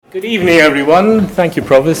Good evening, everyone. Thank you,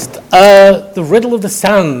 Provost. The Riddle of the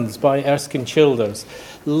Sands by Erskine Childers.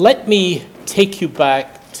 Let me take you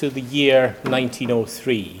back to the year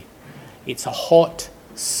 1903. It's a hot,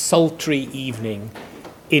 sultry evening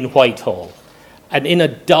in Whitehall. And in a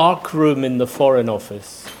dark room in the Foreign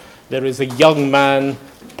Office, there is a young man,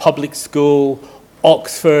 public school,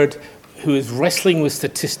 Oxford, who is wrestling with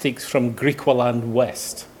statistics from Griqualand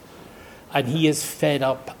West. And he is fed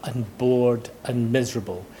up and bored and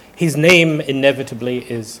miserable. His name, inevitably,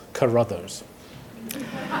 is Carruthers.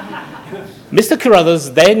 Mr.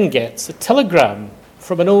 Carruthers then gets a telegram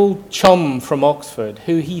from an old chum from Oxford,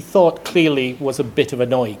 who he thought clearly was a bit of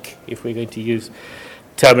an oik, if we're going to use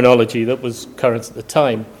terminology that was current at the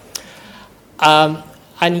time.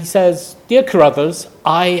 And he says, "Dear Carruthers,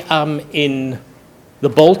 I am in the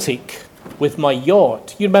Baltic with my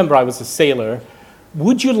yacht. You remember I was a sailor.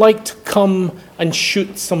 Would you like to come and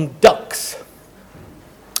shoot some ducks?"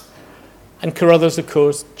 And Carruthers, of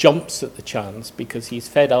course, jumps at the chance because he's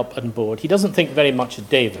fed up and bored. He doesn't think very much of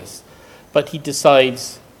Davis, but he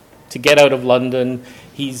decides to get out of London.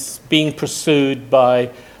 He's being pursued by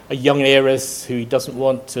a young heiress who he doesn't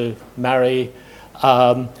want to marry.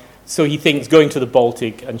 So he thinks going to the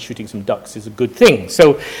Baltic and shooting some ducks is a good thing.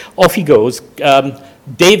 So off he goes.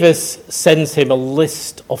 Davis sends him a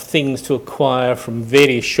list of things to acquire from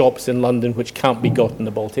various shops in London which can't be got in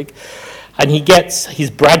the Baltic. And he gets his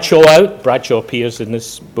Bradshaw out. Bradshaw appears in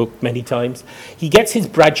this book many times. He gets his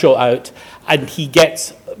Bradshaw out, and he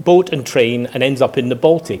gets boat and train and ends up in the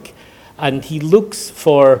Baltic. And he looks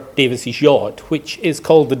for Davis's yacht, which is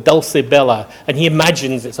called the Dulce Bella. And he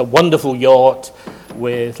imagines it's a wonderful yacht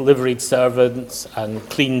with liveried servants and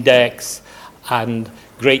clean decks and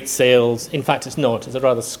great sails. In fact, it's not. It's a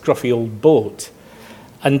rather scruffy old boat.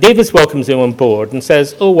 And Davis welcomes him on board and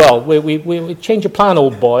says, "Oh, well, we change of plan,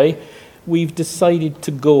 old boy. We've decided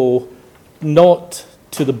to go not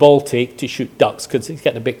to the Baltic to shoot ducks because it's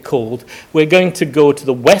getting a bit cold. We're going to go to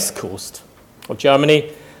the west coast of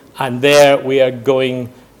Germany, and there we are going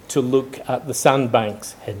to look at the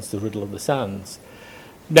sandbanks, hence the Riddle of the Sands."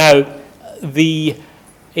 Now,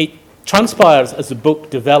 it transpires as the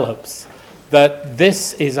book develops that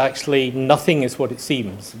this is actually nothing is what it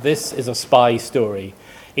seems. This is a spy story.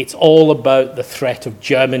 It's all about the threat of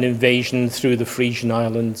German invasion through the Frisian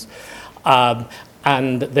Islands.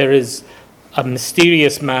 And there is a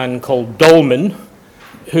mysterious man called Dolman,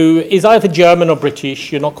 who is either German or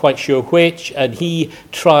British, you're not quite sure which, and he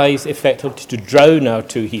tries effectively to drown our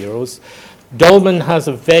two heroes. Dolman has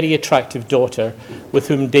a very attractive daughter with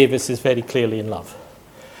whom Davis is very clearly in love.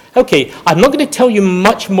 Okay, I'm not going to tell you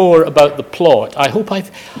much more about the plot. I hope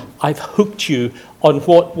I've hooked you on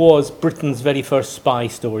what was Britain's very first spy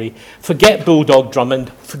story. Forget Bulldog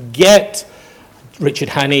Drummond, forget Richard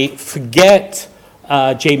Hannay, forget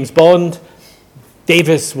James Bond.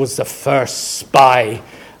 Davis was the first spy,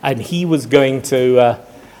 and he was going to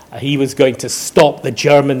stop the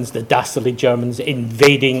Germans, the dastardly Germans,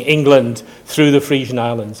 invading England through the Frisian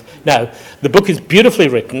Islands. Now, the book is beautifully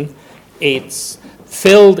written. It's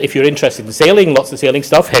filled, if you're interested in sailing, lots of sailing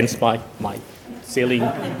stuff, hence my sailing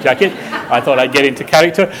jacket. I thought I'd get into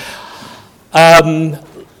character.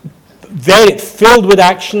 Very filled with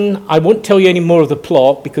action. I won't tell you any more of the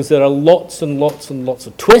plot because there are lots and lots and lots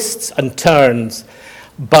of twists and turns,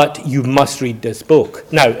 but you must read this book.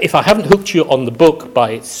 Now, if I haven't hooked you on the book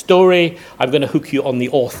by its story, I'm going to hook you on the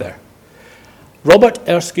author. Robert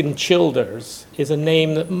Erskine Childers is a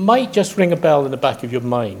name that might just ring a bell in the back of your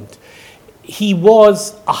mind. He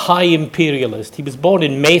was a high imperialist. He was born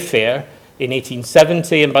in Mayfair in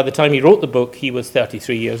 1870, and by the time he wrote the book, he was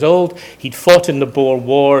 33 years old. He'd fought in the Boer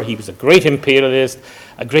War. He was a great imperialist,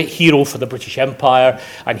 a great hero for the British Empire,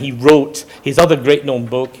 and he wrote, his other great-known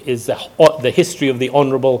book is the History of the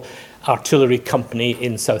Honourable Artillery Company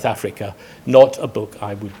in South Africa. Not a book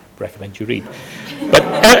I would recommend you read. But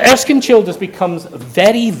Erskine Childers becomes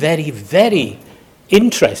very, very, very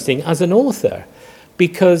interesting as an author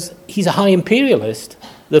because he's a high imperialist.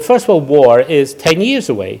 The First World War is 10 years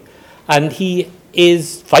away. And he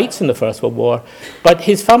fights in the First World War, but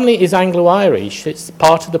his family is Anglo-Irish. It's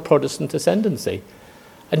part of the Protestant ascendancy.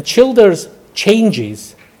 And Childers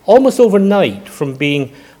changes almost overnight from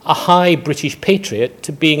being a high British patriot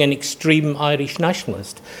to being an extreme Irish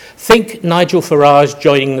nationalist. Think Nigel Farage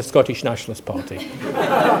joining the Scottish Nationalist Party.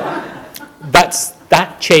 That's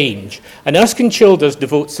that change. And Erskine Childers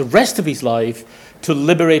devotes the rest of his life to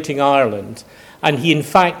liberating Ireland, and he in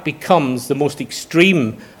fact becomes the most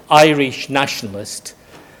extreme Irish nationalist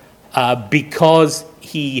because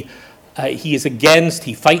he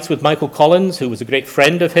fights with Michael Collins, who was a great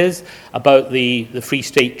friend of his, about the Free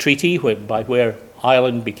State Treaty, by where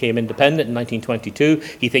Ireland became independent in 1922.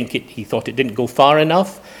 He thought it didn't go far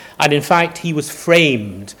enough. And in fact, he was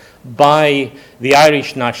framed by the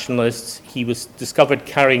Irish nationalists. He was discovered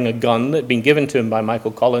carrying a gun that had been given to him by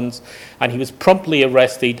Michael Collins, and he was promptly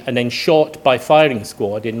arrested and then shot by firing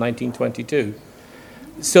squad in 1922.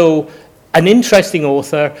 So, an interesting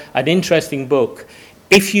author, an interesting book.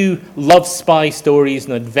 If you love spy stories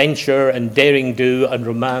and adventure and daring do and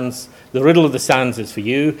romance, The Riddle of the Sands is for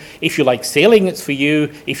you. If you like sailing, it's for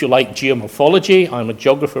you. If you like geomorphology, I'm a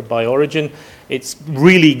geographer by origin, it's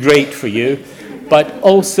really great for you. But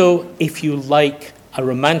also, if you like a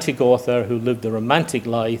romantic author who lived a romantic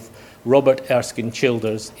life, Robert Erskine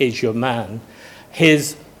Childers is your man.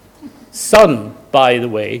 His son, by the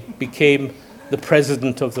way, became the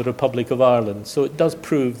President of the Republic of Ireland. So it does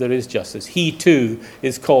prove there is justice. He too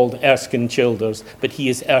is called Erskine Childers, but he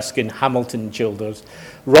is Erskine Hamilton Childers.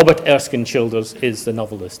 Robert Erskine Childers is the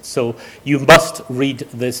novelist. So you must read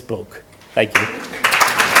this book. Thank you.